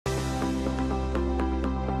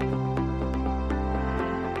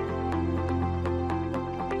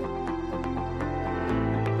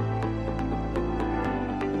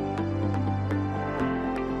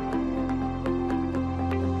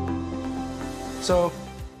So,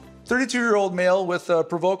 32-year-old male with a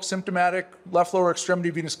provoked symptomatic left lower extremity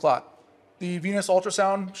venous clot. The venous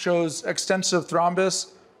ultrasound shows extensive thrombus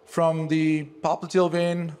from the popliteal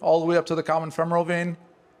vein all the way up to the common femoral vein.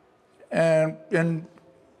 And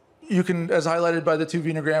you can, as highlighted by the two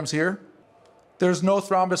venograms here, there's no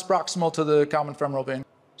thrombus proximal to the common femoral vein.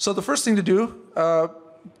 So the first thing to do,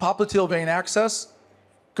 popliteal vein access,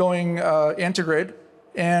 going antegrade.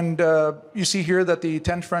 And you see here that the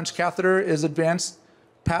 10 French catheter is advanced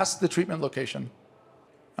past the treatment location.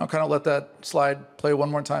 I'll kind of let that slide play one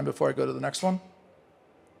more time before I go to the next one.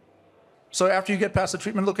 So after you get past the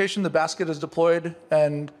treatment location, the basket is deployed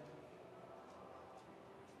and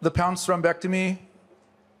the Pounce thrombectomy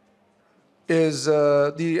is,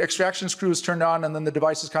 the extraction screw is turned on and then the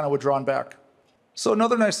device is kind of withdrawn back. So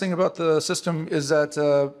another nice thing about the system is that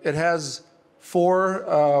it has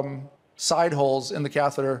 4 side holes in the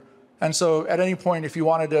catheter. And so at any point, if you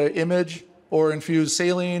wanted to image or infuse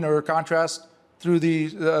saline or contrast through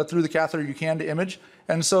the catheter, you can to image.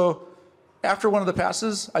 And so after one of the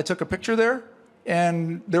passes, I took a picture there,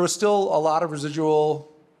 and there was still a lot of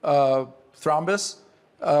residual thrombus,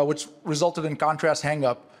 which resulted in contrast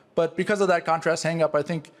hang-up. But because of that contrast hang-up, I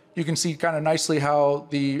think you can see kind of nicely how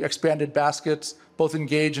the expanded baskets both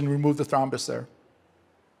engage and remove the thrombus there.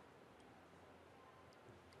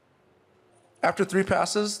 After 3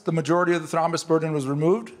 passes, the majority of the thrombus burden was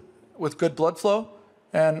removed with good blood flow.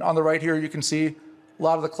 And on the right here, you can see a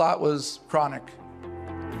lot of the clot was chronic.